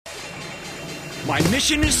My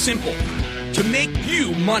mission is simple, to make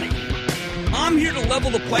you money. I'm here to level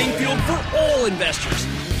the playing field for all investors.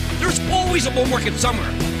 There's always a bull market somewhere,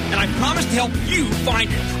 and I promise to help you find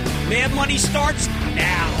it. Mad Money starts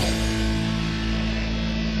now.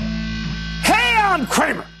 Hey, I'm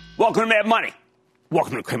Cramer. Welcome to Mad Money.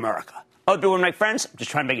 Welcome to Cramerica. I'll be one of my friends. I'm just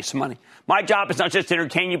trying to make you some money. My job is not just to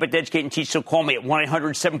entertain you, but to educate and teach, so call me at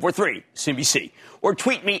 1-800-743-CNBC or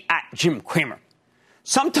tweet me at Jim Cramer.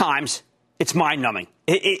 Sometimes it's mind-numbing.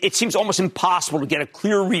 It seems almost impossible to get a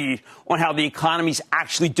clear read on how the economy's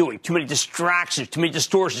actually doing. Too many distractions, too many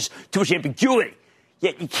distortions, too much ambiguity.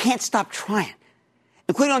 Yet you can't stop trying.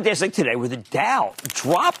 Including on days like today, where the Dow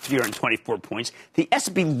dropped 324 points, the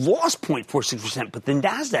S&P lost 0.46%, but the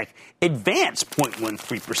Nasdaq advanced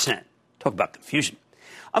 0.13%. Talk about confusion.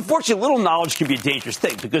 Unfortunately, little knowledge can be a dangerous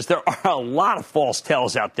thing because there are a lot of false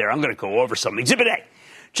tales out there. I'm going to go over some. Exhibit A.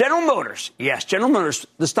 General Motors. Yes, General Motors,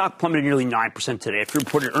 the stock plummeted nearly 9% today after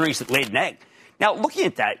reported earnings that laid an egg. Now, looking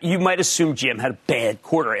at that, you might assume GM had a bad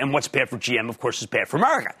quarter. And what's bad for GM, of course, is bad for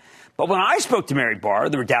America. But when I spoke to Mary Barr,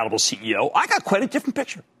 the redoubtable CEO, I got quite a different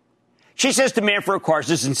picture. She says demand for her cars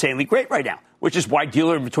is insanely great right now, which is why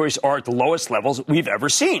dealer inventories are at the lowest levels we've ever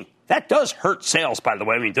seen. That does hurt sales, by the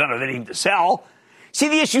way. I mean, you don't have anything to sell. See,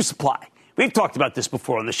 the issue is supply. We've talked about this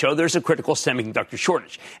before on the show. There's a critical semiconductor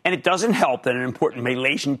shortage. And it doesn't help that an important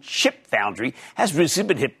Malaysian chip foundry has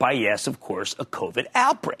recently been hit by, yes, of course, a COVID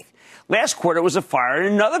outbreak. Last quarter was a fire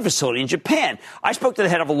in another facility in Japan. I spoke to the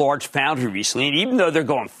head of a large foundry recently, and even though they're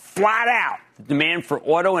going flat out, the demand for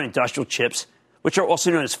auto and industrial chips, which are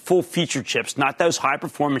also known as full-featured chips, not those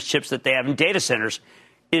high-performance chips that they have in data centers,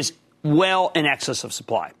 is well in excess of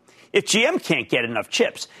supply. If GM can't get enough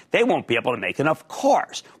chips, they won't be able to make enough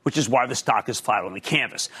cars, which is why the stock is flat on the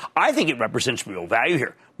canvas. I think it represents real value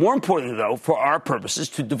here. More importantly, though, for our purposes,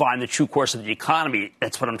 to divine the true course of the economy,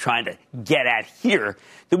 that's what I'm trying to get at here.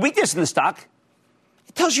 The weakness in the stock,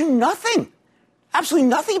 it tells you nothing, absolutely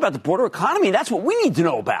nothing about the broader economy. And that's what we need to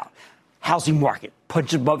know about. Housing market,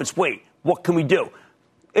 punches above its weight. What can we do?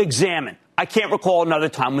 Examine. I can't recall another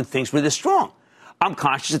time when things were this strong. I'm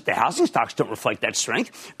conscious that the housing stocks don't reflect that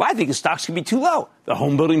strength, but I think the stocks can be too low. The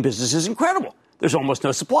home building business is incredible. There's almost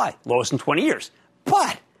no supply, lowest in 20 years.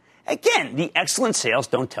 But, again, the excellent sales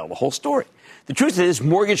don't tell the whole story. The truth is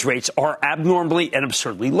mortgage rates are abnormally and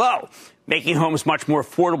absurdly low, making homes much more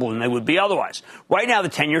affordable than they would be otherwise. Right now, the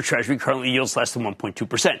 10-year Treasury currently yields less than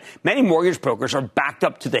 1.2%. Many mortgage brokers are backed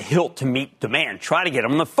up to the hilt to meet demand. Try to get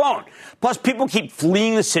them on the phone. Plus, people keep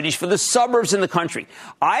fleeing the cities for the suburbs in the country.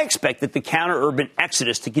 I expect that the counter-urban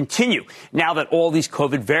exodus to continue now that all these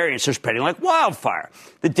COVID variants are spreading like wildfire.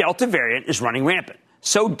 The Delta variant is running rampant.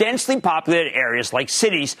 So densely populated areas like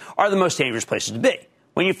cities are the most dangerous places to be.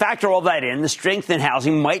 When you factor all that in, the strength in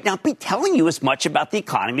housing might not be telling you as much about the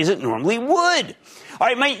economy as it normally would.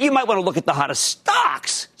 All right, you might want to look at the hottest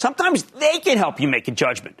stocks. Sometimes they can help you make a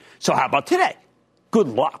judgment. So how about today? Good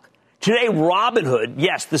luck. Today, Robinhood,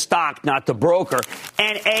 yes, the stock, not the broker,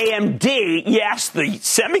 and AMD, yes, the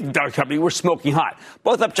semiconductor company, were smoking hot,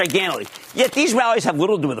 both up gigantically. Yet these rallies have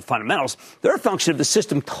little to do with the fundamentals. They're a function of the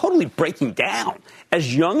system totally breaking down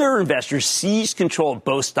as younger investors seized control of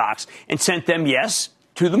both stocks and sent them, yes,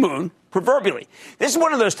 to the moon, proverbially. This is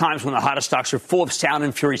one of those times when the hottest stocks are full of sound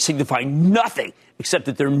and fury, signifying nothing except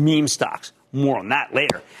that they're meme stocks. More on that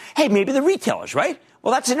later. Hey, maybe the retailers, right?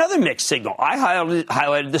 Well, that's another mixed signal. I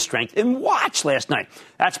highlighted the strength in watch last night.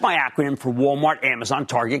 That's my acronym for Walmart, Amazon,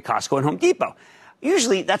 Target, Costco, and Home Depot.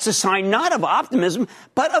 Usually that's a sign not of optimism,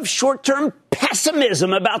 but of short-term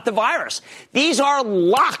pessimism about the virus. These are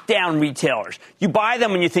lockdown retailers. You buy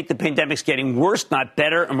them when you think the pandemic's getting worse, not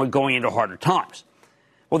better, and we're going into harder times.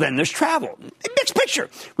 Well, then there's travel. Mixed picture.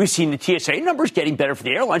 We've seen the TSA numbers getting better for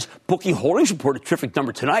the airlines. Booking Holdings reported a terrific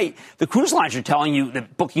number tonight. The cruise lines are telling you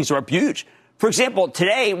that bookings are up huge. For example,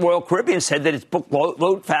 today, Royal Caribbean said that its book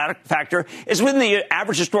load factor is within the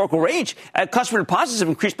average historical range. Customer deposits have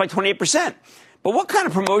increased by 28%. But what kind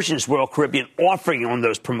of promotion is Royal Caribbean offering on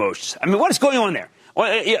those promotions? I mean, what is going on there?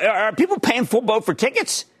 Are people paying full boat for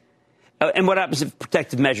tickets? And what happens if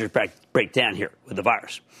protective measures break down here with the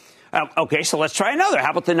virus? Okay, so let's try another.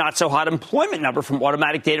 How about the not-so-hot employment number from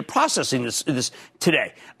automatic data processing this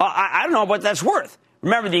today? I don't know what that's worth.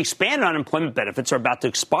 Remember, the expanded unemployment benefits are about to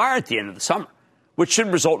expire at the end of the summer, which should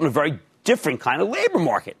result in a very different kind of labor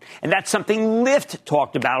market. And that's something Lyft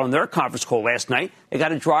talked about on their conference call last night. They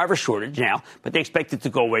got a driver shortage now, but they expect it to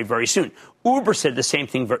go away very soon. Uber said the same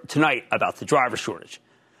thing tonight about the driver shortage.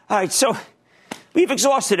 All right, so we've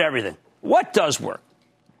exhausted everything. What does work?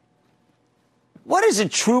 What is a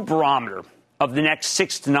true barometer of the next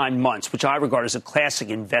 6 to 9 months, which I regard as a classic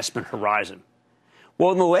investment horizon?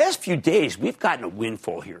 Well, in the last few days, we've gotten a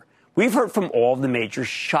windfall here. We've heard from all of the major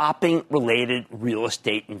shopping-related real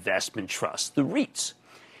estate investment trusts, the REITs.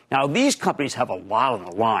 Now, these companies have a lot on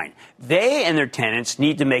the line. They and their tenants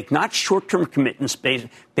need to make not short-term commitments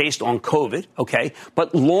based on COVID, okay,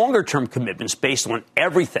 but longer-term commitments based on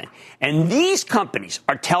everything. And these companies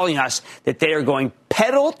are telling us that they are going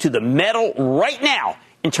pedal to the metal right now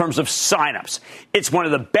in terms of signups. It's one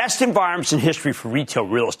of the best environments in history for retail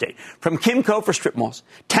real estate. From Kimco for strip malls,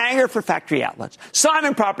 Tanger for factory outlets,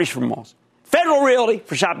 Simon Properties for malls, Federal Realty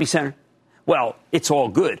for shopping center. Well, it's all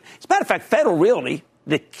good. As a matter of fact, Federal Realty,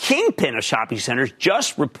 the kingpin of shopping centers,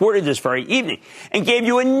 just reported this very evening and gave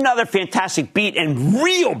you another fantastic beat and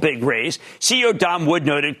real big raise. CEO Don Wood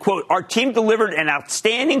noted, quote, our team delivered an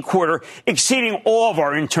outstanding quarter exceeding all of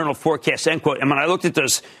our internal forecasts, end quote. And when I looked at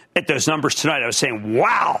those numbers tonight, I was saying,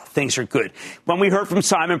 wow, things are good. When we heard from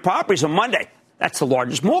Simon Properties on Monday, that's the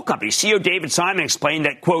largest mall company. CEO David Simon explained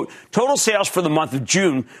that, quote, total sales for the month of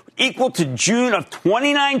June equal to June of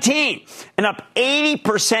 2019 and up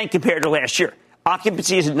 80% compared to last year.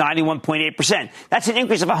 Occupancy is at 91.8%. That's an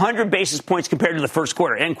increase of 100 basis points compared to the first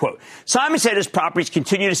quarter, end quote. Simon said his properties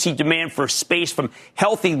continue to see demand for space from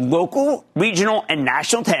healthy local, regional, and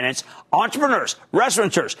national tenants, entrepreneurs,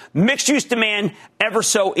 restaurateurs, mixed-use demand ever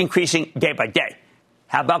so increasing day by day.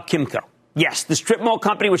 How about Kimco? Yes, the strip mall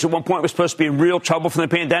company, which at one point was supposed to be in real trouble from the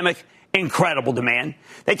pandemic, incredible demand.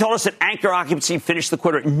 They told us that anchor occupancy finished the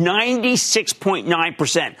quarter at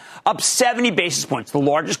 96.9%, up 70 basis points, the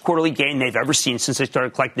largest quarterly gain they've ever seen since they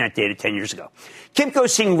started collecting that data 10 years ago. Kimco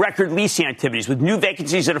is seeing record leasing activities with new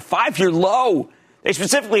vacancies at a 5-year low. They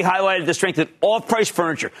specifically highlighted the strength of off-price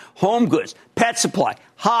furniture, home goods, pet supply,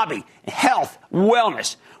 hobby, health,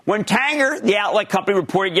 wellness. When Tanger, the outlet company,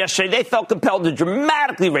 reported yesterday, they felt compelled to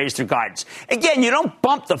dramatically raise their guidance. Again, you don't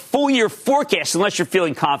bump the full-year forecast unless you're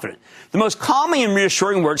feeling confident. The most calming and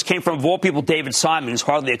reassuring words came from, of all people, David Simon, who's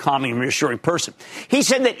hardly a calming and reassuring person. He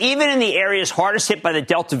said that even in the areas hardest hit by the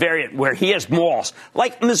Delta variant, where he has malls,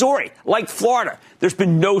 like Missouri, like Florida, there's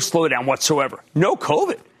been no slowdown whatsoever. No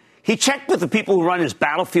COVID. He checked with the people who run his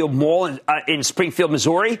Battlefield Mall in Springfield,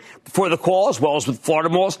 Missouri, before the call, as well as with Florida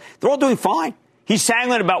malls. They're all doing fine. He's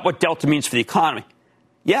sanguine about what Delta means for the economy.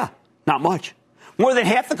 Yeah, not much. More than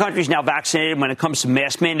half the country is now vaccinated. When it comes to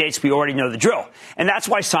mask mandates, we already know the drill. And that's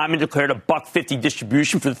why Simon declared a $1.50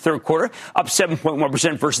 distribution for the third quarter, up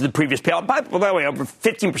 7.1% versus the previous payout. By the way, over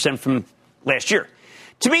 15% from last year.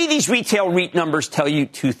 To me, these retail REIT numbers tell you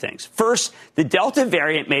two things. First, the Delta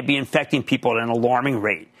variant may be infecting people at an alarming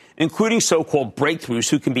rate, including so-called breakthroughs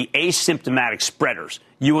who can be asymptomatic spreaders.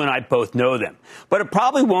 You and I both know them. But it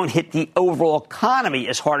probably won't hit the overall economy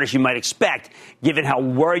as hard as you might expect, given how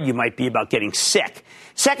worried you might be about getting sick.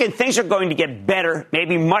 Second, things are going to get better,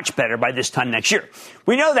 maybe much better, by this time next year.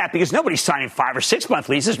 We know that because nobody's signing 5 or 6 month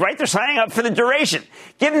leases, right? They're signing up for the duration.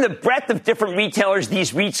 Given the breadth of different retailers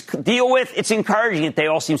these REITs deal with, it's encouraging that they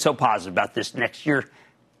all seem so positive about this next year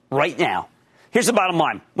right now. Here's the bottom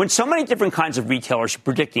line. When so many different kinds of retailers are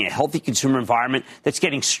predicting a healthy consumer environment that's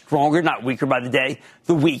getting stronger, not weaker by the day,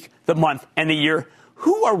 the week, the month, and the year,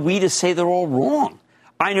 who are we to say they're all wrong?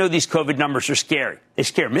 I know these COVID numbers are scary. They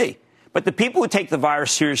scare me. But the people who take the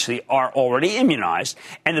virus seriously are already immunized,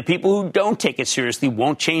 and the people who don't take it seriously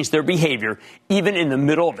won't change their behavior, even in the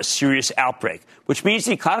middle of a serious outbreak, which means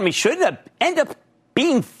the economy should end up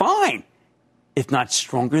being fine, if not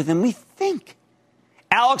stronger than we think.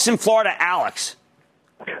 Alex in Florida. Alex.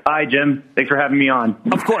 Hi, Jim. Thanks for having me on.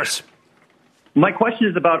 Of course. My question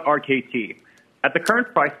is about RKT. At the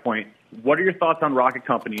current price point, what are your thoughts on rocket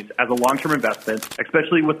companies as a long-term investment,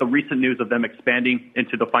 especially with the recent news of them expanding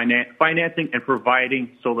into the financing and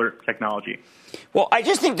providing solar technology? Well, I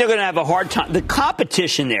just think they're going to have a hard time. The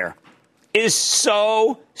competition there is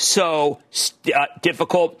so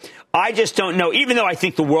difficult. I just don't know, even though I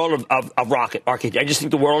think the world of Rocket, I just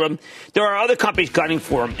think the world of them. There are other companies gunning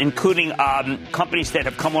for them, including companies that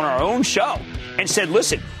have come on our own show and said,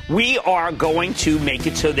 listen, we are going to make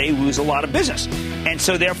it so they lose a lot of business. And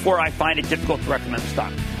so, therefore, I find it difficult to recommend the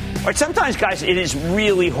stock. All right, sometimes, guys, it is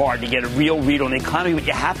really hard to get a real read on the economy, but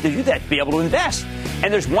you have to do that to be able to invest.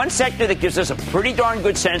 And there's one sector that gives us a pretty darn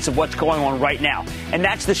good sense of what's going on right now, and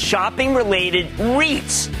that's the shopping-related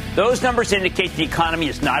REITs. Those numbers indicate the economy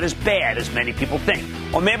is not as bad as many people think.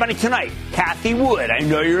 On Mad Money tonight, Kathy Wood, I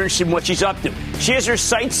know you're interested in what she's up to. She has her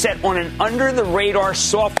sights set on an under-the-radar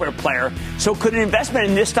software player. So could an investment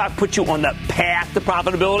in this stock put you on the path to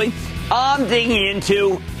profitability? I'm digging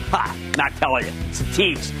into, not telling you, it's a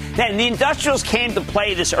tease. Then the industrials came to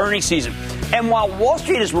play this earnings season. And while Wall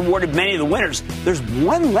Street has rewarded many of the winners, there's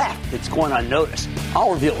one left that's going unnoticed.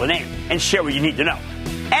 I'll reveal the name and share what you need to know.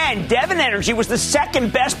 And Devon Energy was the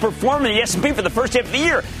second best performer in the S&P for the first half of the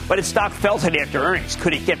year, but its stock fell today after earnings.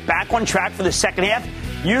 Could it get back on track for the second half?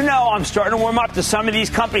 You know I'm starting to warm up to some of these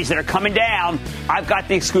companies that are coming down. I've got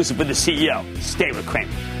the exclusive with the CEO. Stay with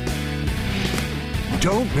Cramer.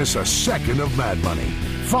 Don't miss a second of Mad Money.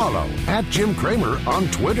 Follow @Jim Cramer on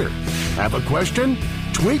Twitter. Have a question?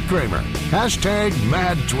 Tweet Cramer.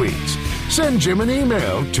 #MadTweets. Send Jim an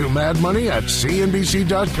email to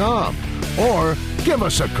madmoney@cnbc.com or give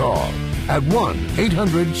us a call at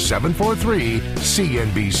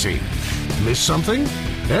 1-800-743-CNBC. Miss something?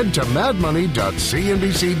 Head to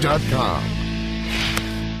madmoney.cnbc.com.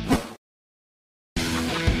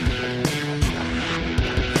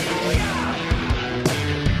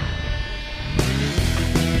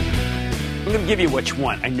 I'm going to give you what you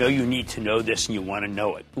want. I know you need to know this and you want to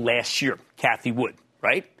know it. Last year, Cathie Wood,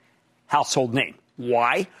 right? Household name.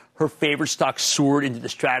 Why? Her favorite stock soared into the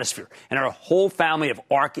stratosphere, and her whole family of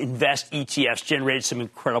ARK Invest ETFs generated some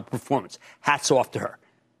incredible performance. Hats off to her.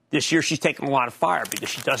 This year, she's taken a lot of fire because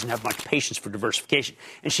she doesn't have much patience for diversification,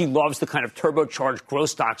 and she loves the kind of turbocharged growth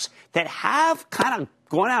stocks that have kind of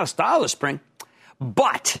gone out of style this spring.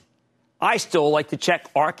 But I still like to check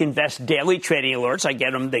ARK Invest daily trading alerts. I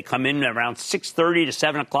get them. They come in around 6:30 to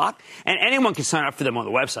 7 o'clock, and anyone can sign up for them on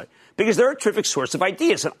the website because they're a terrific source of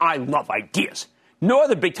ideas, and I love ideas. No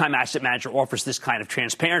other big-time asset manager offers this kind of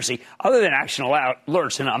transparency other than Action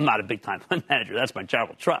Alerts, and I'm not a big-time fund manager. That's my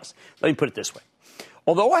charitable trust. Let me put it this way.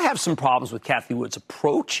 Although I have some problems with Cathie Wood's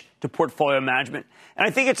approach to portfolio management, and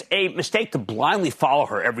I think it's a mistake to blindly follow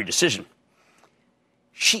her every decision,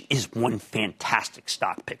 she is one fantastic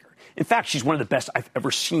stock picker. In fact, she's one of the best I've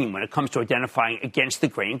ever seen when it comes to identifying against the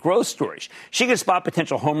grain growth stories. She can spot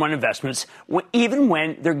potential home run investments even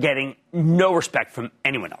when they're getting no respect from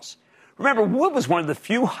anyone else. Remember, Wood was one of the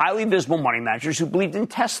few highly visible money managers who believed in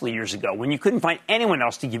Tesla years ago when you couldn't find anyone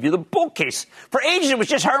else to give you the bull case. For ages, it was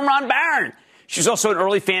just her and Ron Barron. She was also an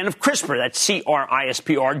early fan of CRISPR, that's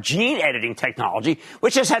CRISPR, gene editing technology,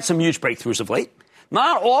 which has had some huge breakthroughs of late.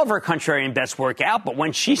 Not all of her contrarian bets work out, but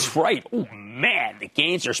when she's right, oh man, the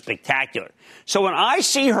gains are spectacular. So when I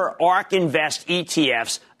see her ARK Invest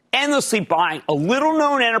ETFs endlessly buying a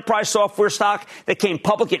little-known enterprise software stock that came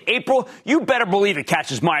public in April, you better believe it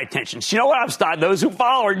catches my attention. So you know what I'm starting? Those who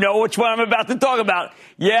follow her know which one I'm about to talk about.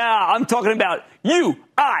 Yeah, I'm talking about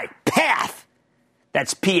UiPath.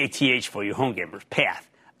 That's PATH for you home gamers, Path.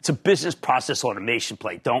 It's a business process automation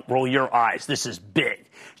play. Don't roll your eyes. This is big.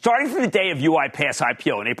 Starting from the day of UiPath's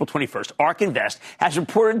IPO on April 21st, ARK Invest has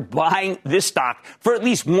reported buying this stock for at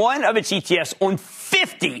least one of its ETFs on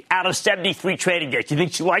 50 out of 73 trading days. Do you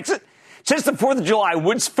think she likes it? Since the 4th of July,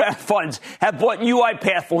 Wood's funds have bought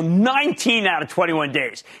UiPath for 19 out of 21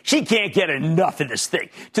 days. She can't get enough of this thing,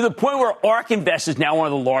 to the point where ARK Invest is now one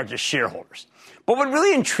of the largest shareholders. But what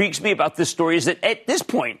really intrigues me about this story is that at this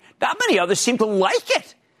point, not many others seem to like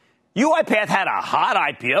it. UiPath had a hot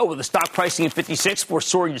IPO with the stock pricing at 56 before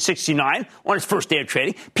soaring to 69 on its first day of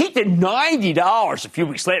trading, peaked at $90 a few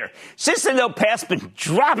weeks later. Since then, though, Path's been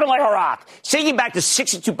dropping like a rock, sinking back to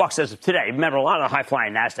 $62 as of today. Remember, a lot of the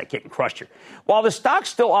high-flying NASDAQ getting crushed here. While the stock's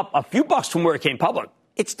still up a few bucks from where it came public,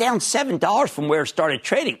 it's down $7 from where it started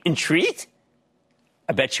trading. Intrigued?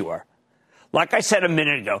 I bet you are. Like I said a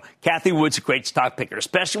minute ago, Cathie Wood's a great stock picker,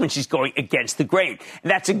 especially when she's going against the grain.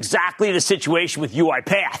 And that's exactly the situation with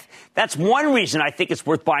UiPath. That's one reason I think it's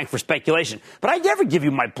worth buying for speculation. But I never give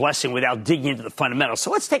you my blessing without digging into the fundamentals.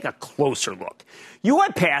 So let's take a closer look.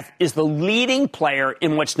 UiPath is the leading player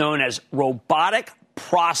in what's known as robotic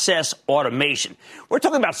process automation. We're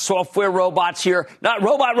talking about software robots here, not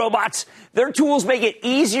robots. Their tools make it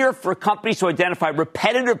easier for companies to identify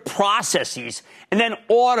repetitive processes and then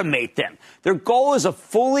automate them. Their goal is a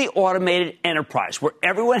fully automated enterprise where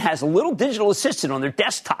everyone has a little digital assistant on their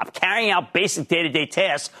desktop carrying out basic day-to-day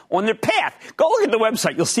tasks on their Path. Go look at the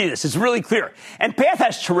website. You'll see this. It's really clear. And Path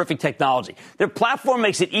has terrific technology. Their platform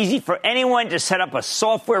makes it easy for anyone to set up a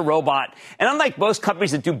software robot. And unlike most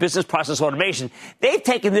companies that do business process automation, they've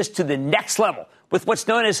taken this to the next level with what's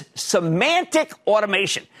known as semantic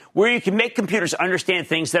automation, where you can make computers understand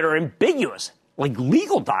things that are ambiguous, like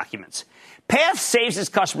legal documents. Path saves its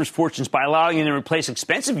customers fortunes by allowing them to replace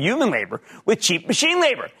expensive human labor with cheap machine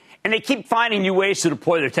labor. And they keep finding new ways to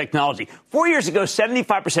deploy their technology. 4 years ago,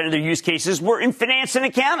 75% of their use cases were in finance and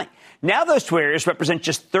accounting. Now those two areas represent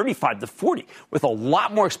just 35 to 40, with a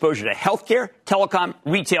lot more exposure to healthcare, telecom,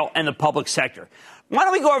 retail, and the public sector. Why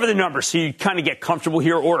don't we go over the numbers so you kind of get comfortable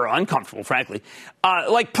here, or uncomfortable, frankly.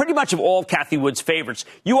 Like pretty much of all of Cathie Wood's favorites,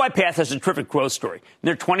 UiPath has a terrific growth story. In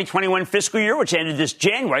their 2021 fiscal year, which ended this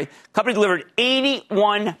January, the company delivered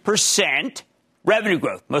 81% Revenue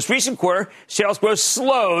growth. Most recent quarter, sales growth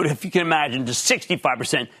slowed, if you can imagine, to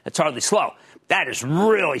 65%. That's hardly slow. That is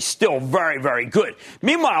really still very, very good.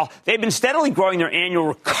 Meanwhile, they've been steadily growing their annual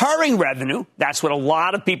recurring revenue. That's what a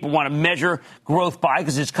lot of people want to measure growth by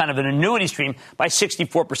because it's kind of an annuity stream by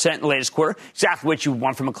 64% in the latest quarter, exactly what you would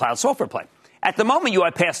want from a cloud software play. At the moment,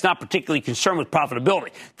 UiPath is not particularly concerned with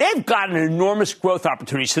profitability. They've got an enormous growth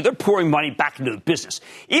opportunity, so they're pouring money back into the business.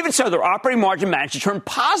 Even so, their operating margin managed to turn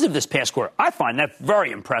positive this past quarter. I find that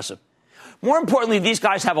very impressive. More importantly, these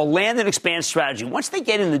guys have a land and expand strategy. Once they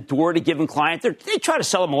get in the door to a given client, they try to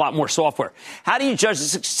sell them a lot more software. How do you judge the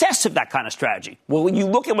success of that kind of strategy? Well, you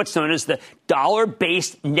look at what's known as the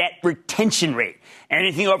dollar-based net retention rate.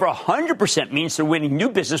 Anything over 100% means they're winning new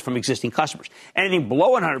business from existing customers. Anything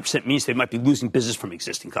below 100% means they might be losing business from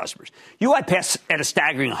existing customers. UiPath's at a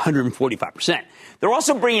staggering 145%. They're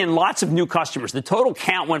also bringing in lots of new customers. The total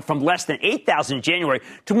count went from less than 8,000 in January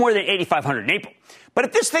to more than 8,500 in April. But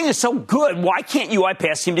if this thing is so good, why can't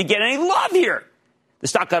UiPath seem to get any love here? The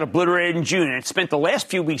stock got obliterated in June, and it spent the last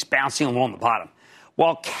few weeks bouncing along the bottom.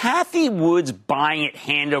 While Cathie Wood's buying it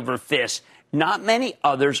hand over fist, not many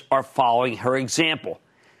others are following her example.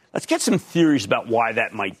 Let's get some theories about why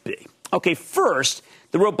that might be. Okay, first,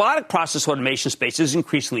 the robotic process automation space is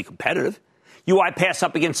increasingly competitive. UiPath's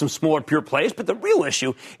up against some smaller pure plays, but the real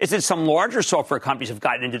issue is that some larger software companies have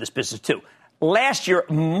gotten into this business too. Last year,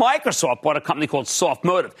 Microsoft bought a company called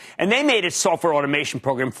SoftMotive, and they made its software automation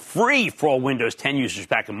program free for all Windows 10 users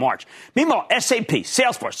back in March. Meanwhile, SAP,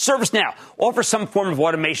 Salesforce, ServiceNow offer some form of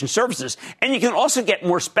automation services, and you can also get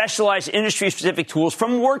more specialized industry-specific tools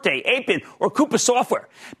from Workday, Appian, or Coupa Software.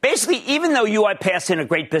 Basically, even though UiPath's in a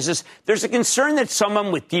great business, there's a concern that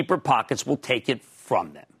someone with deeper pockets will take it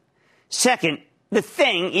from them. Second, the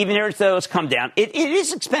thing, even though it's come down, it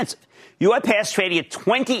is expensive. UiPath's trading at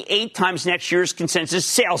 28 times next year's consensus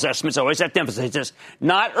sales estimates. I always have to emphasize this.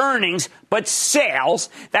 Not earnings, but sales.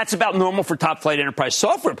 That's about normal for top-flight enterprise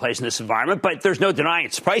software plays in this environment, but there's no denying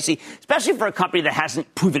it's pricey, especially for a company that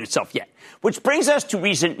hasn't proven itself yet. Which brings us to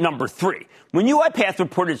reason number 3. When UiPath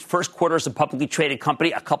reported its first quarter as a publicly traded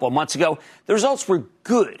company a couple of months ago, the results were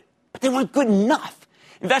good, but they weren't good enough.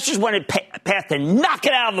 Investors wanted Path to knock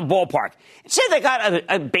it out of the ballpark. Instead, they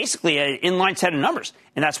got basically an inline set of numbers,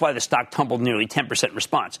 and that's why the stock tumbled nearly 10% in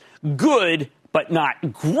response. Good, but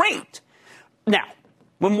not great. Now,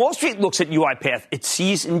 when Wall Street looks at UiPath, it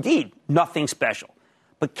sees, indeed, nothing special.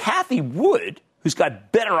 But Cathie Wood, who's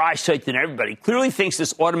got better eyesight than everybody, clearly thinks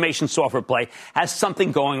this automation software play has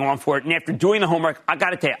something going on for it. And after doing the homework, I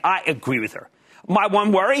got to tell you, I agree with her. My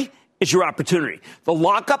one worry is your opportunity. The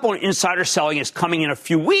lockup on insider selling is coming in a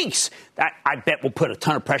few weeks. That, I bet, will put a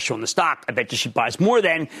ton of pressure on the stock. I bet you she buys more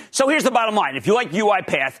then. So here's the bottom line. If you like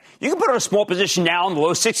UiPath, you can put on a small position now in the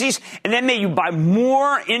low 60s, and then maybe you buy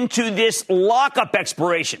more into this lockup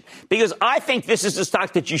expiration. Because I think this is the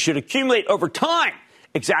stock that you should accumulate over time.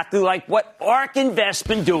 Exactly like what ARK Invest's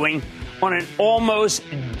been doing on an almost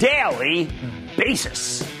daily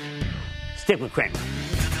basis. Stick with Cramer.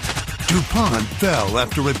 DuPont fell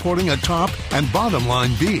after reporting a top and bottom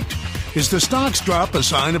line beat. Is the stock's drop a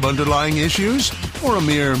sign of underlying issues or a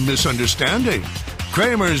mere misunderstanding?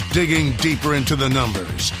 Cramer's digging deeper into the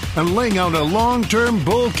numbers and laying out a long-term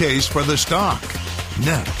bull case for the stock.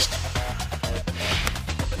 Next.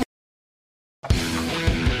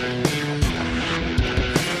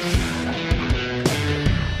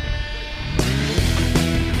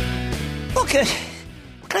 Okay.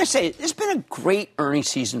 What can I say? It's been a great earnings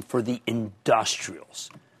season for the industrials.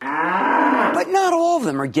 But not all of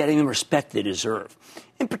them are getting the respect they deserve.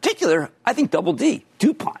 In particular, I think Double D,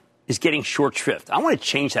 DuPont, is getting short shrift. I want to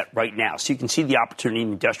change that right now so you can see the opportunity in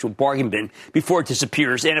the industrial bargain bin before it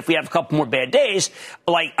disappears. And if we have a couple more bad days,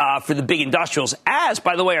 like for the big industrials, as,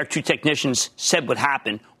 by the way, our two technicians said would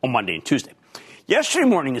happen on Monday and Tuesday. Yesterday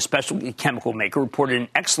morning, the specialty chemical maker reported an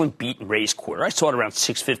excellent beat and raised quarter. I saw it around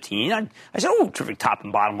 6:15. I said, oh, terrific top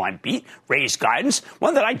and bottom line beat, raised guidance.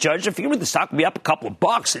 One that I judged, I figured the stock would be up a couple of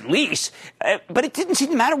bucks at least. But it didn't seem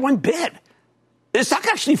to matter one bit. The stock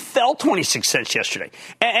actually fell 26 cents yesterday.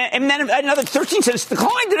 And then another 13 cents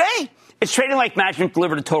decline today. It's trading like management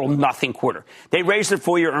delivered a total nothing quarter. They raised their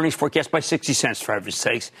full-year earnings forecast by 60 cents, for every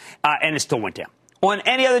sakes, and it still went down. On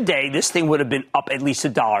any other day, this thing would have been up at least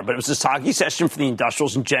 $1, but it was a soggy session for the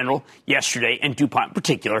industrials in general yesterday, and DuPont in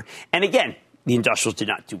particular. And again, the industrials did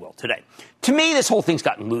not do well today. To me, this whole thing's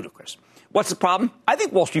gotten ludicrous. What's the problem? I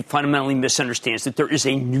think Wall Street fundamentally misunderstands that there is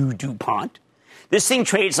a new DuPont. This thing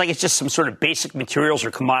trades like it's just some sort of basic materials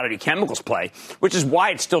or commodity chemicals play, which is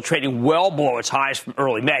why it's still trading well below its highs from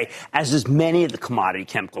early May, as is many of the commodity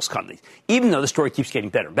chemicals companies, even though the story keeps getting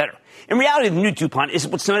better and better. In reality, the new DuPont is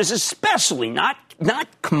what's known as a specialty, not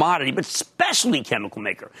commodity, but specialty chemical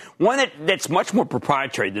maker, one that's much more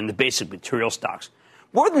proprietary than the basic material stocks.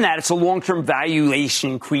 More than that, it's a long-term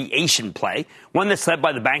valuation creation play, one that's led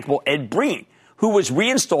by the bankable Ed Breen, who was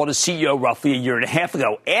reinstalled as CEO roughly a year and a half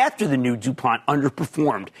ago after the new DuPont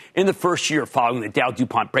underperformed in the first year following the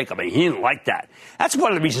Dow-DuPont breakup. And he didn't like that. That's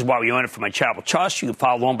one of the reasons why we own it for my charitable trust. You can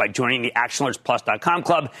follow along by joining the ActionAlertsPlus.com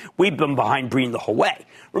club. We've been behind Breen the whole way.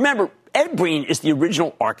 Remember, Ed Breen is the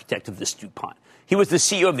original architect of this DuPont. He was the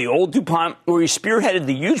CEO of the old DuPont, where he spearheaded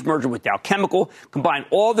the huge merger with Dow Chemical, combined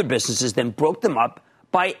all their businesses, then broke them up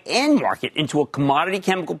by end market into a commodity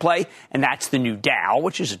chemical play, and that's the new Dow,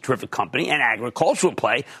 which is a terrific company, an agricultural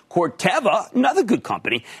play, Corteva, another good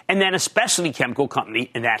company, and then a specialty chemical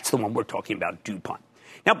company, and that's the one we're talking about, DuPont.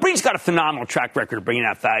 Now, Breen's got a phenomenal track record of bringing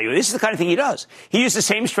out value. This is the kind of thing he does. He used the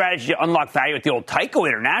same strategy to unlock value at the old Tyco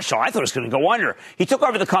International. I thought it was going to go under. He took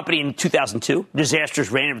over the company in 2002,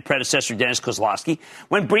 disastrous reign of his predecessor, Dennis Kozlowski.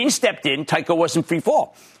 When Breen stepped in, Tyco was in free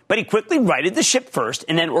fall. But he quickly righted the ship first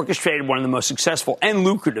and then orchestrated one of the most successful and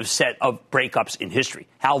lucrative set of breakups in history.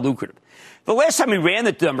 How lucrative. The last time we ran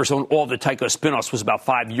the numbers on all the Tyco spinoffs was about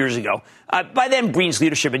 5 years ago. By then, Breen's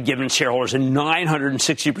leadership had given shareholders a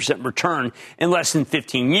 960% return in less than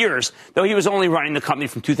 15 years, though he was only running the company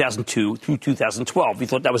from 2002 through 2012. We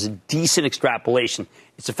thought that was a decent extrapolation.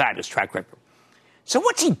 It's a fabulous track record. So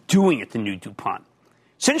what's he doing at the new DuPont?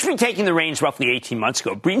 Since retaking the reins roughly 18 months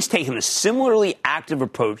ago, Breen's taken a similarly active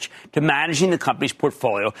approach to managing the company's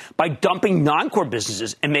portfolio by dumping non-core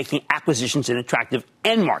businesses and making acquisitions in attractive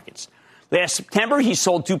end markets. Last September, he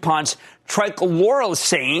sold DuPont's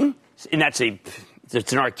trichlorosilane, and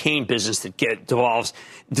it's an arcane business that devolves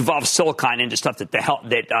silicon into stuff that the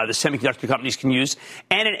semiconductor companies can use,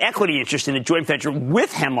 and an equity interest in a joint venture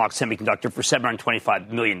with Hemlock Semiconductor for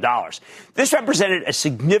 $725 million. This represented a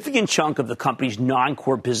significant chunk of the company's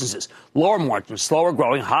non-core businesses, lower margin, slower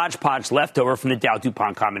growing, hodgepodge left over from the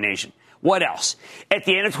Dow-DuPont combination. What else? At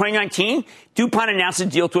the end of 2019, DuPont announced a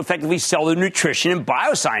deal to effectively sell the nutrition and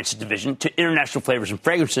biosciences division to International Flavors and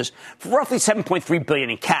Fragrances for roughly $7.3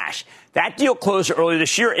 billion in cash. That deal closed earlier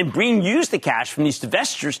this year, and Breen used the cash from these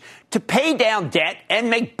divestitures to pay down debt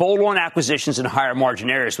and make bolt-on acquisitions in higher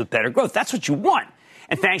margin areas with better growth. That's what you want.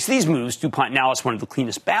 And thanks to these moves, DuPont now has one of the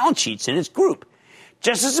cleanest balance sheets in its group.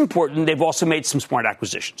 Just as important, they've also made some smart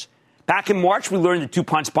acquisitions. Back in March, we learned that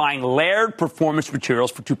DuPont's buying Laird Performance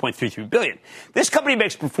Materials for $2.33 billion. This company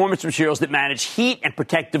makes performance materials that manage heat and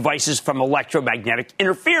protect devices from electromagnetic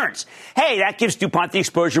interference. Hey, that gives DuPont the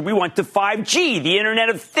exposure we want to 5G, the Internet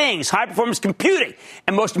of Things, high-performance computing,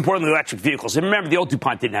 and most importantly, electric vehicles. And remember, the old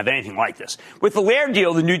DuPont didn't have anything like this. With the Laird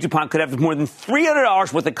deal, the new DuPont could have more than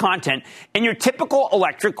 $300 worth of content in your typical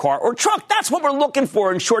electric car or truck. That's what we're looking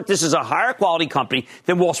for. In short, this is a higher quality company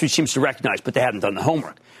than Wall Street seems to recognize, but they haven't done the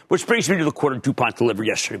homework. Which brings me to the quarter DuPont delivered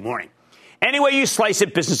yesterday morning. Any way you slice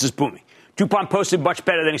it, business is booming. DuPont posted much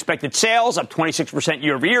better than expected sales, up 26%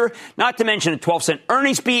 year over year, not to mention a 12-cent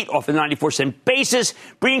earnings beat off a 94-cent basis.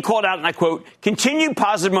 Breen called out, and I quote, continued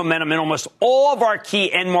positive momentum in almost all of our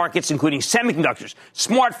key end markets, including semiconductors,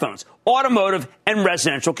 smartphones, automotive, and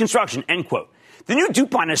residential construction, end quote. The new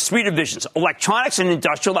DuPont has three divisions, electronics and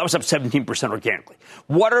industrial, that was up 17% organically.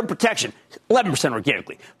 Water and protection, 11%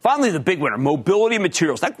 organically. Finally, the big winner, mobility and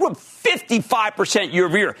materials, that grew up 55% year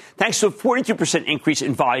over year, thanks to a 42% increase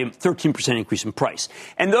in volume, 13% increase in price.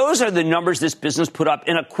 And those are the numbers this business put up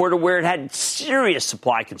in a quarter where it had serious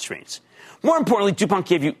supply constraints. More importantly, DuPont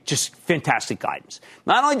gave you just fantastic guidance.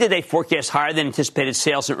 Not only did they forecast higher than anticipated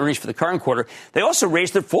sales and earnings for the current quarter, they also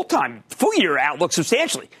raised their full-year outlook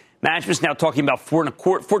substantially. Management's now talking about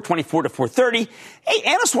 424 to 430. Hey,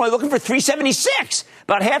 analysts are only looking for 376.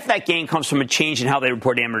 About half of that gain comes from a change in how they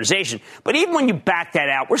report amortization. But even when you back that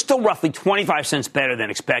out, we're still roughly 25 cents better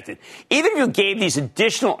than expected. Even if you gave these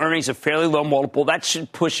additional earnings a fairly low multiple, that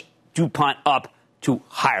should push DuPont up to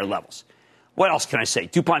higher levels. What else can I say?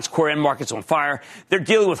 DuPont's core end market's on fire. They're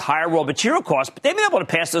dealing with higher raw material costs, but they've been able to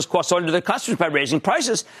pass those costs on to their customers by raising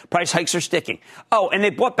prices. Price hikes are sticking. Oh, and they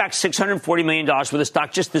bought back $640 million worth of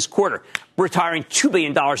stock just this quarter, retiring $2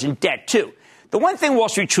 billion in debt, too. The one thing Wall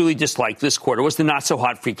Street truly disliked this quarter was the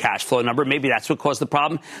not-so-hot free cash flow number. Maybe that's what caused the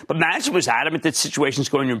problem. But management was adamant that the situation is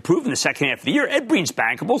going to improve in the second half of the year. Ed Breen's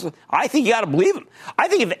bankable. I think you got to believe him. I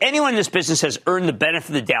think if anyone in this business has earned the benefit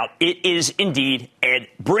of the doubt, it is indeed Ed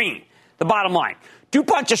Breen. The bottom line,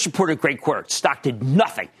 DuPont just reported a great quarter. Stock did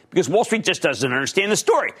nothing because Wall Street just doesn't understand the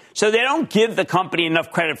story. So they don't give the company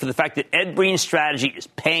enough credit for the fact that Ed Breen's strategy is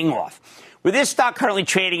paying off. With this stock currently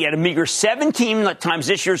trading at a meager 17 times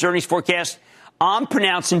this year's earnings forecast, I'm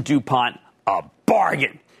pronouncing DuPont a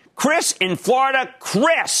bargain. Chris in Florida.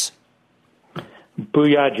 Chris.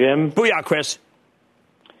 Booyah, Jim. Booyah, Chris.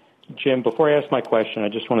 Jim, before I ask my question, I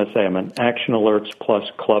just want to say I'm an Action Alerts Plus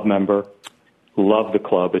club member. Love the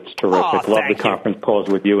club. It's terrific. Love the conference calls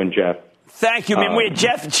with you and Jeff. Thank you, man.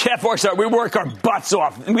 Jeff works out. We work our butts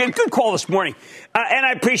off. We had a good call this morning. And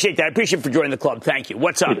I appreciate that. I appreciate you for joining the club. Thank you.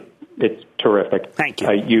 What's up? It's terrific. Thank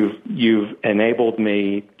you. You've enabled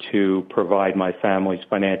me to provide my family's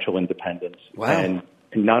financial independence. Wow. And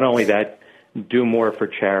not only that, do more for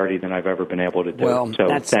charity than I've ever been able to do. Well, so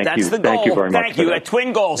that's thank you. The goal. Thank you very much. Thank you.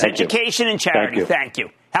 Twin goals, Thank education you. and charity. Thank you.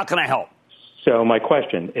 How can I help? So my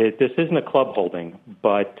question, this isn't a club holding,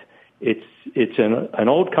 but it's an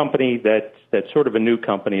old company that's sort of a new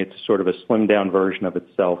company. It's sort of a slimmed down version of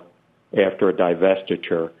itself after a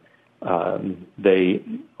divestiture. They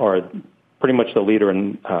are pretty much the leader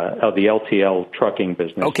of the LTL trucking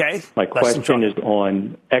business. Okay. My question is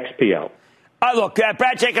on XPO. Look,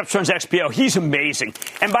 Brad Jacobs runs XPO. He's amazing.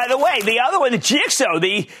 And by the way, the other one, the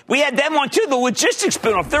GXO, we had them on too, the logistics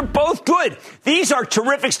spinoff. They're both good. These are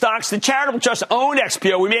terrific stocks. The charitable trust owned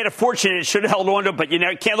XPO. We made a fortune. It should have held on to it, but you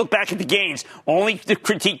can't look back at the gains. Only to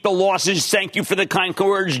critique the losses. Thank you for the kind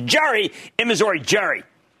words. Jerry in Missouri. Jerry.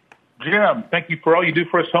 Jim, thank you for all you do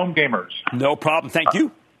for us home gamers. No problem. Thank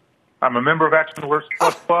you. I'm a member of Action Alerts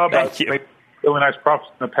Plus Club. Thank you. I've made really nice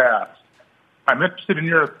profits in the past. I'm interested in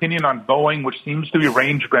your opinion on Boeing, which seems to be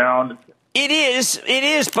range bound. It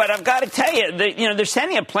is, but I've got to tell you, they're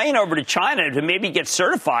sending a plane over to China to maybe get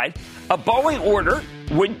certified. A Boeing order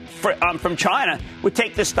from China would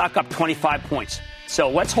take this stock up 25 points. So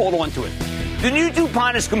let's hold on to it. The new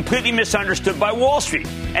DuPont is completely misunderstood by Wall Street,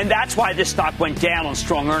 and that's why this stock went down on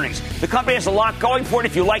strong earnings. The company has a lot going for it.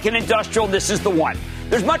 If you like an industrial, this is the one.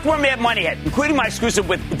 There's much more Mad Money ahead, including my exclusive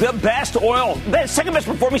with the second best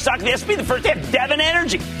performing stock in the S&P the first day of Devon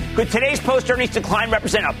Energy. Could today's post-earnings decline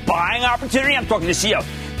represent a buying opportunity? I'm talking to CEO.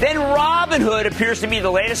 Then Robinhood appears to be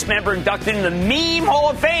the latest member inducted in the Meme Hall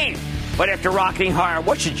of Fame. But after rocketing higher,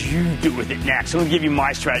 what should you do with it next? I'm going to give you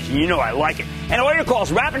my strategy. You know I like it. And all your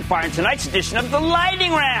calls rapid fire in tonight's edition of the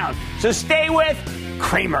Lightning Round. So stay with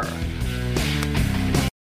Cramer.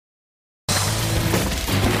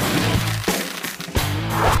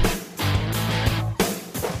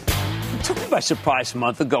 By surprise a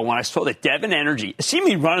month ago when I saw that Devon Energy, a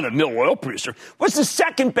seemingly run-of-the-mill oil producer, was the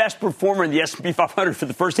second best performer in the S&P 500 for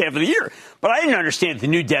the first half of the year. But I didn't understand that the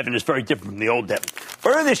new Devon is very different from the old Devon.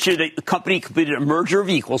 Earlier this year, the company completed a merger of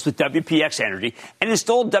equals with WPX Energy and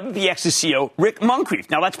installed WPX's CEO, Rick Muncrief.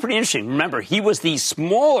 Now, that's pretty interesting. Remember, he was the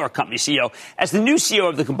smaller company CEO as the new CEO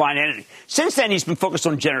of the combined entity. Since then, he's been focused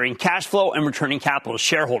on generating cash flow and returning capital to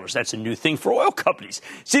shareholders. That's a new thing for oil companies.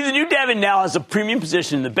 See, the new Devon now has a premium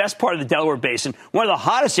position in the best part of the Delaware Basin, one of the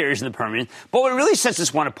hottest areas in the Permian. But what really sets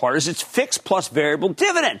this one apart is its fixed plus variable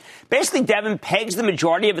dividend. Basically, Devon pegs the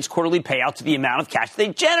majority of its quarterly payout to the amount of cash they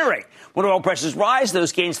generate. When oil prices rise,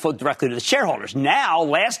 those gains flow directly to the shareholders. Now,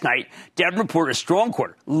 last night, Devon reported a strong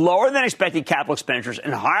quarter, lower than expected capital expenditures,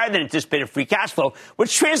 and higher than anticipated free cash flow,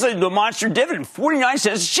 which translated to a monster dividend, 49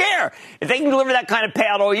 cents a share. If they can deliver that kind of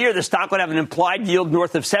payout all year, the stock would have an implied yield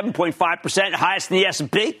north of 7.5%, highest in the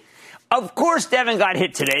S&P. Of course, Devon got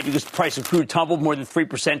hit today because the price of crude tumbled more than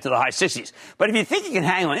 3% to the high 60s. But if you think you can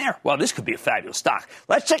hang on there, well, this could be a fabulous stock.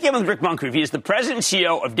 Let's check in with Rick Muncrief. He is the president and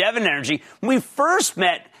CEO of Devon Energy. When we first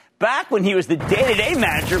met back when he was the day-to-day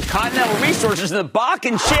manager of Continental Resources in the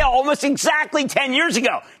Bakken Shale almost exactly 10 years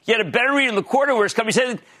ago. He had a better read in the quarter where his company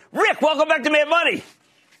said, Rick, welcome back to Mad Money.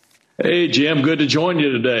 Hey, Jim, good to join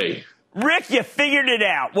you today. Rick, you figured it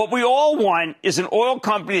out. What we all want is an oil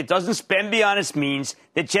company that doesn't spend beyond its means,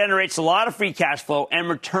 that generates a lot of free cash flow and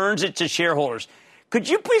returns it to shareholders. Could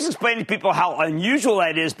you please explain to people how unusual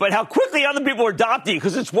that is, but how quickly other people are adopting it,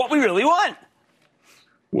 because it's what we really want?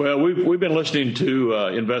 Well, we've been listening to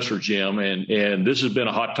Investor Jim, and this has been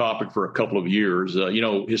a hot topic for a couple of years.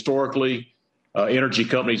 Historically, energy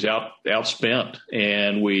companies outspent,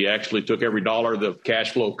 and we actually took every dollar of the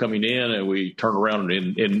cash flow coming in and we turned around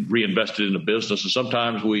and reinvested in the business. And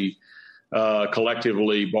sometimes we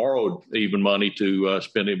collectively borrowed even money to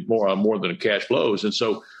spend it more than the cash flows. And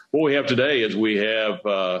so what we have today is we have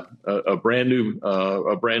a brand new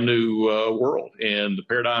world, and the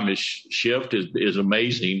paradigm shift is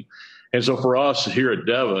amazing. And so for us here at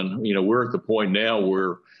Devon, we're at the point now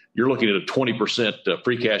where you're looking at a 20%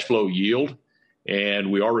 free cash flow yield.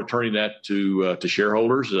 And we are returning that to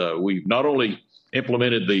shareholders. We've not only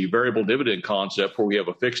implemented the variable dividend concept where we have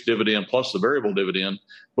a fixed dividend plus the variable dividend,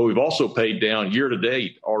 but we've also paid down year to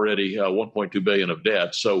date already $1.2 billion of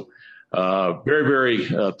debt. So very, very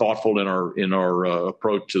thoughtful in our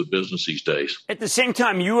approach to the business these days. At the same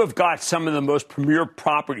time, you have got some of the most premier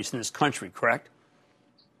properties in this country, correct?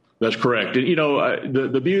 That's correct. And,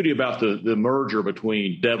 the beauty about the merger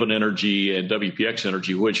between Devon Energy and WPX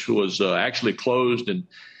Energy, which was actually closed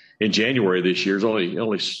in January this year, is only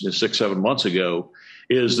 6-7 months ago,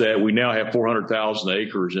 is that we now have 400,000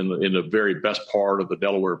 acres in the very best part of the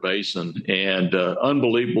Delaware Basin, and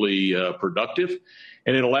unbelievably productive.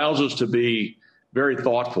 And it allows us to be very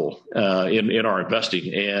thoughtful in our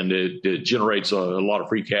investing, and it generates a lot of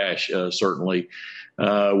free cash, certainly.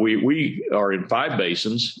 We are in 5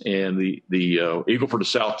 basins, and the Eagle Ford of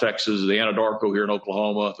South Texas, the Anadarko here in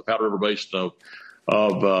Oklahoma, the Powder River Basin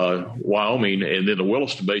of Wyoming, and then the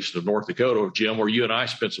Williston Basin of North Dakota, Jim, where you and I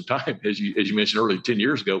spent some time, as you mentioned earlier, 10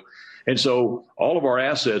 years ago. And so all of our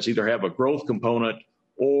assets either have a growth component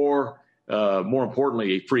or, more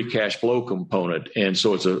importantly, a free cash flow component. And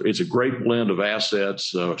so it's a great blend of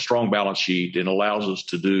assets, a strong balance sheet, and allows us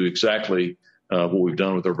to do exactly what we've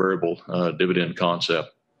done with our variable dividend concept.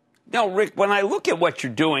 Now, Rick, when I look at what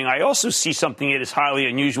you're doing, I also see something that is highly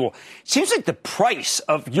unusual. It seems like the price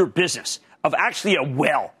of your business, of actually a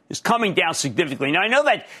well, is coming down significantly. Now, I know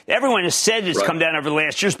that everyone has said it's come down over the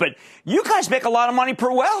last years, but you guys make a lot of money per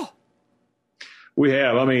well. We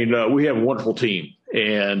have. I mean, we have a wonderful team.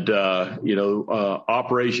 And,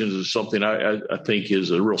 operations is something I think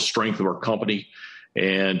is a real strength of our company.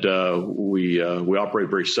 And we operate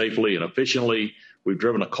very safely and efficiently. We've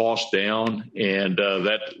driven the cost down, and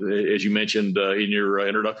that, as you mentioned in your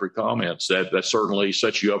introductory comments, that certainly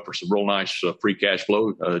sets you up for some real nice free cash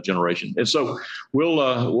flow generation. And so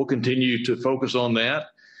we'll continue to focus on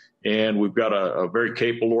that. And we've got a very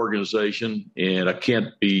capable organization, and I can't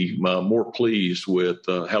be more pleased with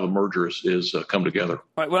how the merger is come together. All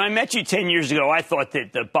right, when I met you 10 years ago, I thought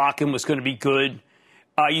that the Bakken was going to be good.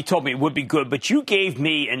 You told me it would be good, but you gave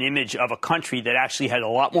me an image of a country that actually had a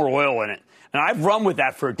lot more oil in it. And I've run with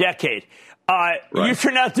that for a decade. Right. You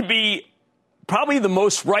turned out to be probably the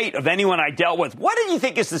most right of anyone I dealt with. What do you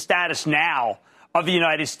think is the status now of the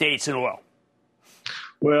United States in oil?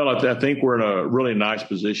 Well, I think we're in a really nice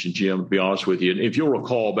position, Jim, to be honest with you. And if you'll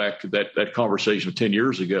recall back to that conversation of 10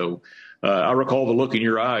 years ago, I recall the look in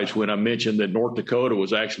your eyes when I mentioned that North Dakota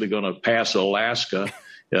was actually going to pass Alaska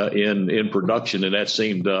in production, and that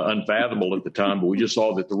seemed unfathomable at the time. But we just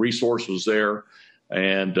saw that the resource was there,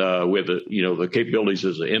 and we have the capabilities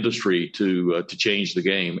as an industry to change the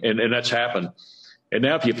game, and that's happened. And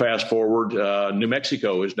now, if you fast forward, New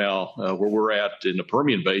Mexico is now where we're at in the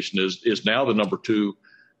Permian Basin is now the number 2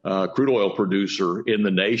 crude oil producer in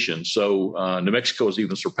the nation. So New Mexico has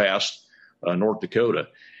even surpassed North Dakota.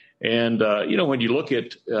 And, when you look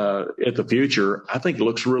at the future, I think it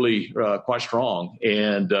looks really quite strong.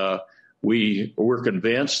 And we're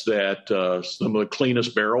convinced that some of the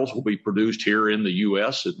cleanest barrels will be produced here in the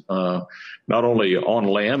U.S., not only on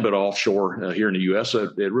land, but offshore here in the U.S. So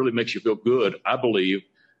it really makes you feel good, I believe,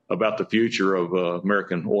 about the future of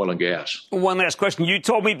American oil and gas. One last question. You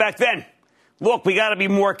told me back then, look, we got to be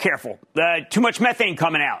more careful. Too much methane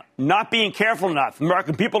coming out. Not being careful enough.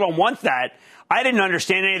 American people don't want that. I didn't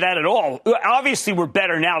understand any of that at all. Obviously, we're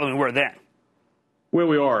better now than we were then. Well,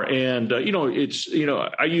 we are. And, I use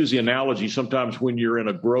the analogy sometimes when you're in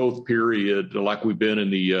a growth period like we've been in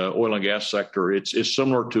the oil and gas sector, it's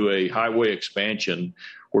similar to a highway expansion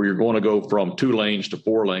where you're going to go from 2 lanes to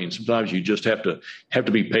 4 lanes. Sometimes you just have to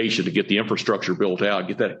be patient to get the infrastructure built out,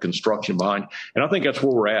 get that construction behind. And I think that's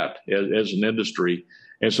where we're at as an industry.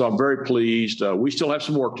 And so I'm very pleased. We still have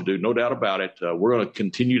some work to do, no doubt about it. We're going to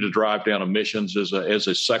continue to drive down emissions as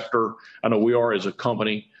a sector. I know we are as a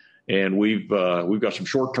company. And we've got some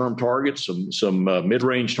short-term targets, some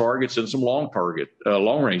mid-range targets, and some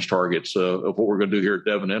long-range targets of what we're going to do here at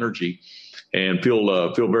Devon Energy, and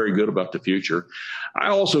feel very good about the future. I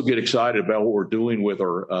also get excited about what we're doing with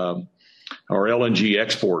our LNG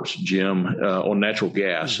exports, Jim, on natural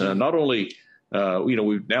gas. Not only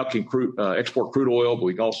we now can export crude oil, but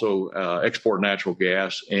we can also export natural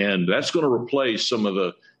gas, and that's going to replace some of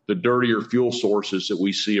the dirtier fuel sources that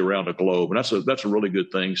we see around the globe. And that's a really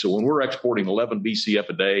good thing. So when we're exporting 11 BCF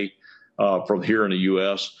a day from here in the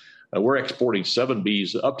U.S., we're exporting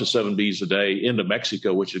up to 7 Bs a day into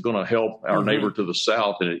Mexico, which is going to help our neighbor to the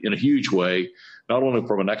south in a huge way, not only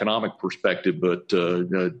from an economic perspective, but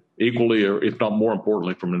equally, or if not more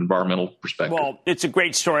importantly, from an environmental perspective. Well, it's a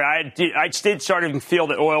great story. I did start to feel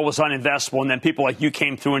that oil was uninvestable, and then people like you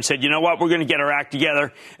came through and said, you know what, we're going to get our act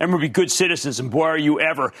together, and we'll be good citizens, and boy, are you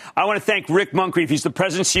ever. I want to thank Rick Muncrief. He's the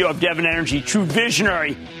president and CEO of Devon Energy, true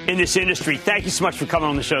visionary in this industry. Thank you so much for coming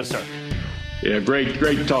on the show, sir. Yeah, great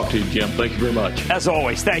to talk to you, Jim. Thank you very much. As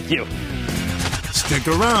always, thank you. Stick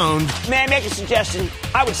around. May I make a suggestion?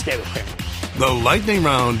 I would stay with Cramer. The lightning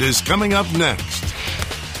round is coming up next.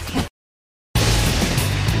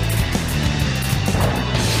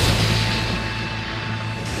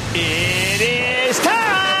 It is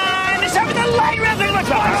time to start with the lightning round.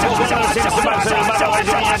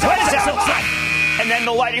 And then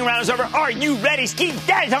the lightning round is over. Are you ready? Ski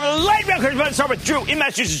Daddy, time for the lightning round. We're going to start with Drew in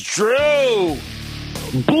Massachusetts. Drew.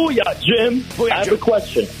 Booyah, Jim. Booyah, I have Drew. a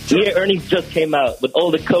question. EA earnings just came out with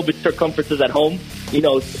all the COVID circumstances at home. You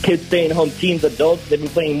know, kids staying home, teens, adults, they've been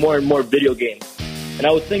playing more and more video games. And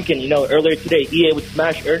I was thinking, earlier today, EA would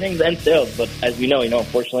smash earnings and sales. But as we know,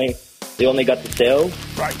 unfortunately, they only got the sales.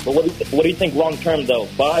 Right. But what do you think long term, though?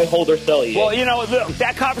 Buy, hold, or sell EA? Well,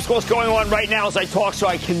 that conference call is going on right now as I talk, so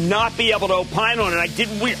I cannot be able to opine on it. I did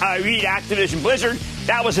read Activision Blizzard.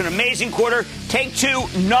 That was an amazing quarter. Take-Two,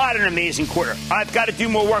 not an amazing quarter. I've got to do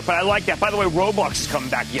more work, but I like that. By the way, Roblox is coming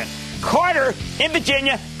back again. Carter in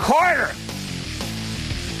Virginia. Carter.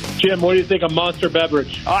 Jim, what do you think of Monster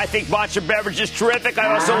Beverage? I think Monster Beverage is terrific.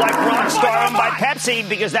 I also like Rockstar owned by Pepsi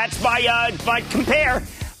because that's my compare.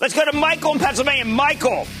 Let's go to Michael in Pennsylvania.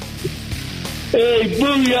 Michael. Hey,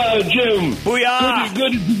 booyah, Jim. Booyah.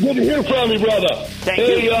 Good to hear from you, brother.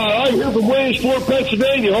 Thank you. I'm here from Williamsport,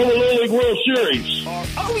 Pennsylvania, home of the Little League World Series.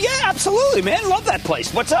 Oh, yeah, absolutely, man. Love that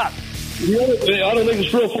place. What's up? I don't think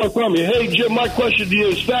it's real far from you. Hey, Jim, my question to you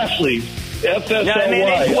is Fastly. FSLY. Yeah,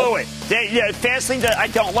 man, they blew it. Fastly, I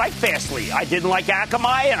don't like Fastly. I didn't like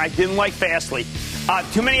Akamai, and I didn't like Fastly.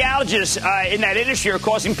 Too many outages in that industry are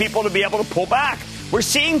causing people to be able to pull back. We're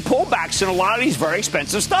seeing pullbacks in a lot of these very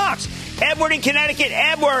expensive stocks. Edward in Connecticut.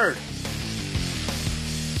 Edward.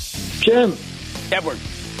 Jim. Edward.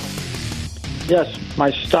 Yes,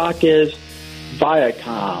 my stock is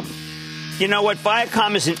Viacom. You know what?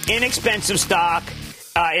 Viacom is an inexpensive stock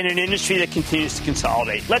in an industry that continues to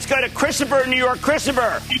consolidate. Let's go to Christopher in New York.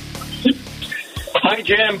 Christopher. Hi,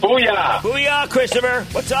 Jim. Booyah. Booyah, Christopher.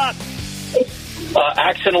 What's up?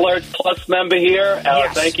 Action Alerts Plus member here.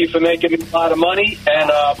 Yes. Thank you for making me a lot of money. And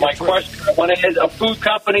my question, I want to add a food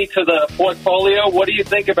company to the portfolio. What do you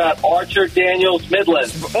think about Archer Daniels Midland?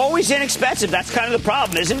 It's always inexpensive. That's kind of the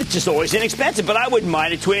problem, isn't it? Just always inexpensive. But I wouldn't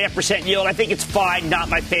mind a 2.5% yield. I think it's fine, not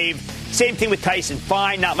my fave. Same thing with Tyson.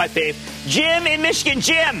 Fine, not my fave. Jim in Michigan.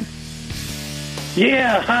 Jim.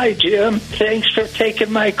 Yeah, hi, Jim. Thanks for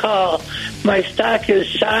taking my call. My stock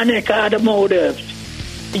is Sonic Automotive.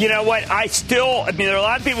 You know what? There are a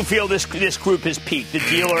lot of people feel this group has peaked, the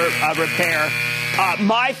dealer repair.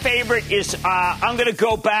 My favorite is, I'm going to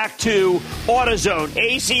go back to AutoZone,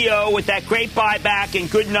 ACO, with that great buyback and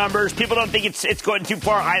good numbers. People don't think it's going too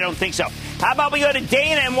far. I don't think so. How about we go to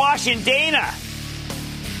Dana in Washington? Dana.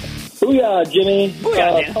 Booyah, Jimmy.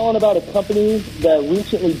 Booyah, Dan. Calling about a company that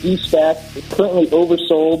recently de-SPACed, is currently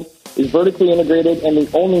oversold, is vertically integrated, and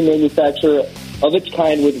the only manufacturer of its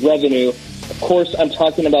kind with revenue. Of course, I'm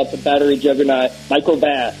talking about the battery juggernaut, Michael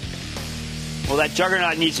Bass. Well, that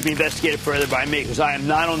juggernaut needs to be investigated further by me because I am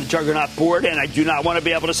not on the juggernaut board, and I do not want to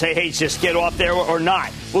be able to say, hey, just get off there or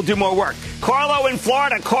not. We'll do more work. Carlo in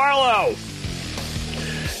Florida. Carlo.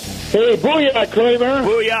 Hey, booyah, Cramer.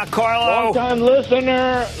 Booyah, Carlo. Long-time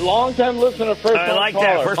listener, first-time caller. I like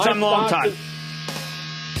that. First time, long time.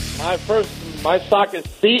 My stock is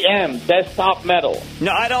CM, Desktop Metal.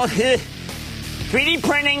 No, I don't. 3D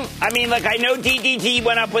printing, I know DDT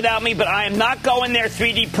went up without me, but I am not going there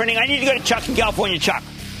 3D printing. I need to go to Chuck in California. Chuck.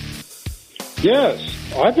 Yes,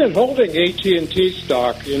 I've been holding AT&T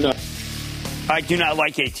stock, I do not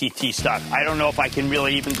like AT&T stock. I don't know if I can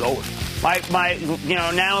really even go. Now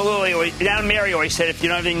Mary always said, if you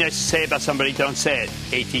don't have anything nice to say about somebody, don't say it.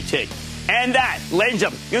 AT&T. And that, ladies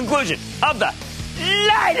and gentlemen, conclusion of the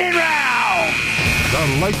Lightning Round.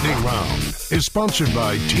 The Lightning Round is sponsored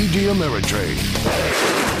by TD Ameritrade.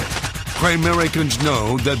 Cramerican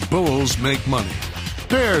know that bulls make money,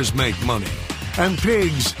 bears make money, and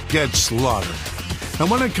pigs get slaughtered. And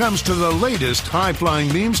when it comes to the latest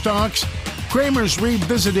high-flying meme stocks, Cramer's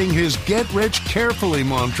revisiting his get-rich-carefully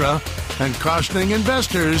mantra and cautioning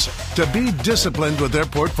investors to be disciplined with their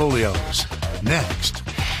portfolios. Next.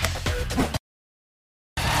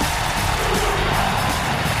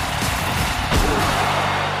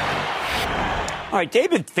 All right,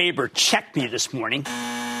 David Faber checked me this morning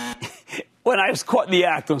when I was caught in the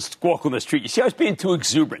act on Squawk on the Street. You see, I was being too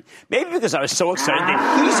exuberant. Maybe because I was so excited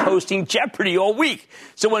that he's hosting Jeopardy all week.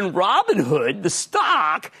 So when Robinhood, the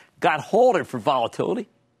stock, got halted for volatility,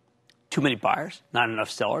 too many buyers, not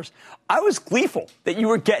enough sellers, I was gleeful that you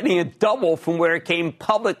were getting a double from where it came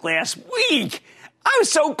public last week. I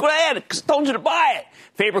was so glad because I told you to buy it.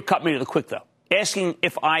 Faber cut me to the quick, though, asking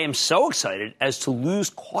if I am so excited as to lose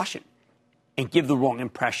caution and give the wrong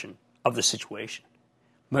impression of the situation.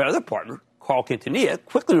 My other partner, Carl Quintanilla,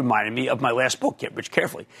 quickly reminded me of my last book, Get Rich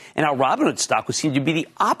Carefully, and how Robinhood stock would seem to be the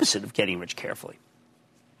opposite of getting rich carefully.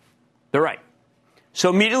 They're right. So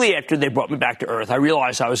immediately after they brought me back to earth, I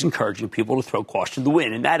realized I was encouraging people to throw caution to the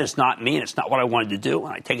wind, and that is not me, and it's not what I wanted to do,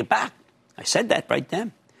 and I take it back. I said that right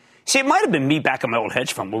then. See, it might have been me back in my old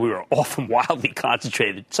hedge fund where we were often wildly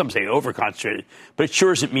concentrated, some say over-concentrated, but it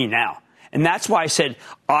sure isn't me now. And that's why I said,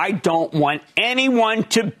 I don't want anyone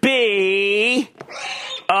to be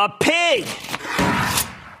a pig.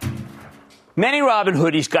 Many Robin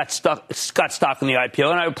Hoodies got stock in the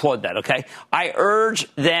IPO, and I applaud that, okay? I urge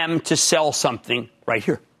them to sell something right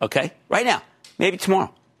here, okay? Right now. Maybe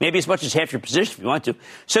tomorrow. Maybe as much as half your position if you want to.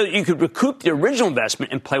 So that you could recoup the original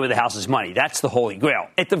investment and play with the house's money. That's the holy grail.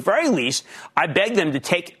 At the very least, I beg them to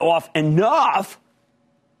take off enough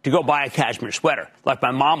to go buy a cashmere sweater, like my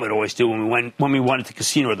mom would always do when we went to the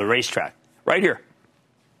casino or the racetrack. Right here.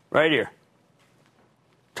 Right here.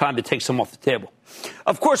 Time to take some off the table.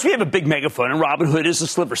 Of course, we have a big megaphone, and Robinhood is a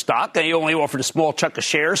sliver stock. They only offered a small chunk of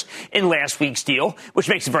shares in last week's deal, which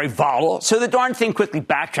makes it very volatile. So the darn thing quickly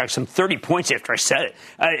backtracked some 30 points after I said it.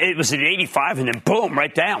 It was at 85, and then boom,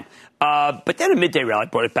 right down. But then a midday rally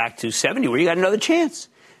brought it back to 70, where you got another chance.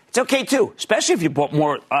 It's okay, too, especially if you bought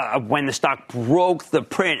more when the stock broke the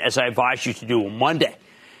print, as I advised you to do on Monday.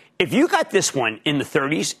 If you got this one in the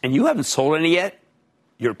 30s and you haven't sold any yet,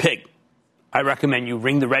 you're a pig. I recommend you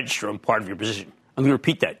ring the register on part of your position. I'm going to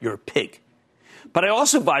repeat that. You're a pig. But I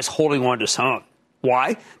also advise holding on to some of it.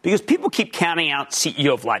 Why? Because people keep counting out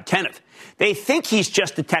CEO Vlad Tenev. They think he's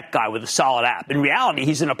just a tech guy with a solid app. In reality,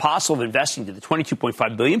 he's an apostle of investing to the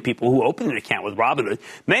 22.5 billion people who opened an account with Robinhood,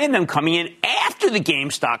 many of them coming in after the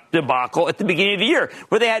GameStop debacle at the beginning of the year,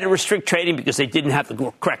 where they had to restrict trading because they didn't have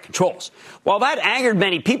the correct controls. While that angered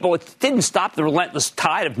many people, it didn't stop the relentless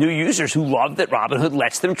tide of new users who love that Robinhood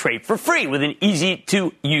lets them trade for free with an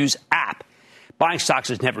easy-to-use app. Buying stocks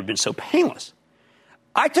has never been so painless.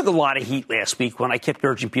 I took a lot of heat last week when I kept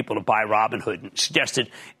urging people to buy Robinhood and suggested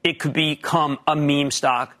it could become a meme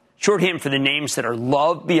stock, shorthand for the names that are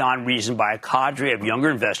loved beyond reason by a cadre of younger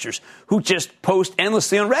investors who just post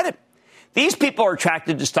endlessly on Reddit. These people are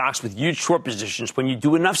attracted to stocks with huge short positions. When you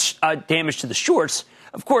do enough damage to the shorts,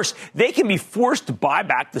 of course, they can be forced to buy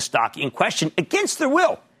back the stock in question against their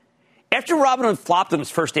will. After Robinhood flopped on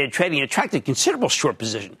its first day of trading, it attracted considerable short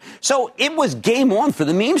position. So it was game on for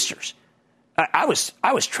the memesters. I was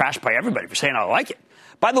trashed by everybody for saying I like it.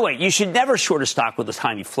 By the way, you should never short a stock with a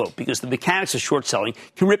tiny float because the mechanics of short selling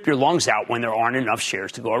can rip your lungs out when there aren't enough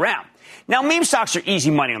shares to go around. Now, meme stocks are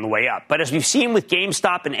easy money on the way up, but as we've seen with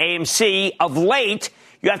GameStop and AMC of late,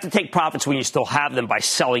 you have to take profits when you still have them by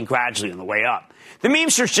selling gradually on the way up. The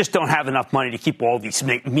memesters just don't have enough money to keep all these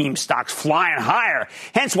meme stocks flying higher,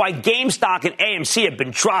 hence why GameStop and AMC have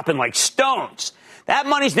been dropping like stones. That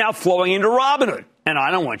money's now flowing into Robinhood. And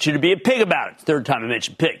I don't want you to be a pig about it. Third time I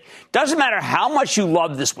mentioned pig. Doesn't matter how much you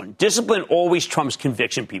love this one. Discipline always trumps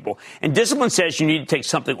conviction, people. And discipline says you need to take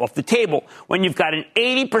something off the table when you've got an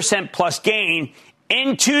 80% plus gain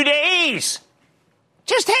in 2 days.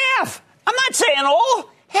 Just half. I'm not saying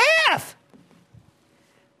all. Half.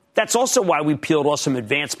 That's also why we peeled off some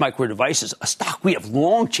advanced micro devices. A stock we have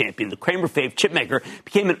long championed, the Cramer fave chipmaker,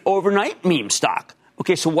 became an overnight meme stock.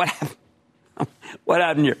 Okay, so what happened? What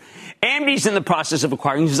happened here? AMD's in the process of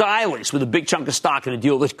acquiring Xilinx with a big chunk of stock in a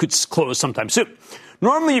deal that could close sometime soon.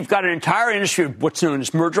 Normally, you've got an entire industry of what's known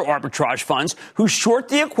as merger arbitrage funds who short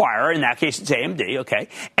the acquirer, in that case it's AMD, okay,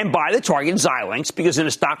 and buy the target Xilinx because in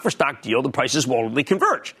a stock-for-stock deal, the prices will ultimately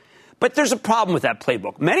converge. But there's a problem with that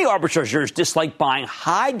playbook. Many arbitrageurs dislike buying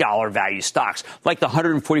high-dollar value stocks like the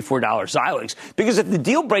 $144 Xilinx because if the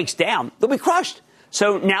deal breaks down, they'll be crushed.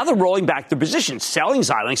 So now they're rolling back their positions, selling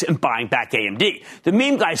Xilinx and buying back AMD. The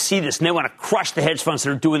meme guys see this and they want to crush the hedge funds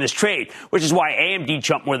that are doing this trade, which is why AMD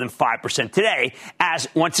jumped more than 5% today, as,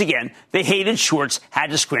 once again, the hated shorts had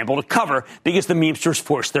to scramble to cover because the memesters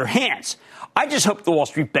forced their hands. I just hope the Wall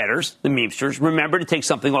Street bettors, the memesters, remember to take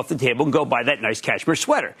something off the table and go buy that nice cashmere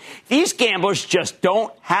sweater. These gamblers just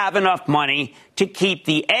don't have enough money to keep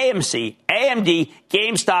the AMC, AMD,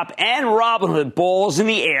 GameStop, and Robinhood balls in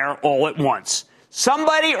the air all at once.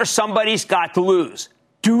 Somebody or somebody's got to lose.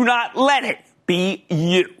 Do not let it be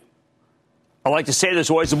you. I like to say there's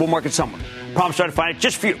always a bull market somewhere. Promise try to find it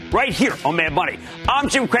just for you right here on Mad Money. I'm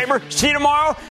Jim Cramer. See you tomorrow.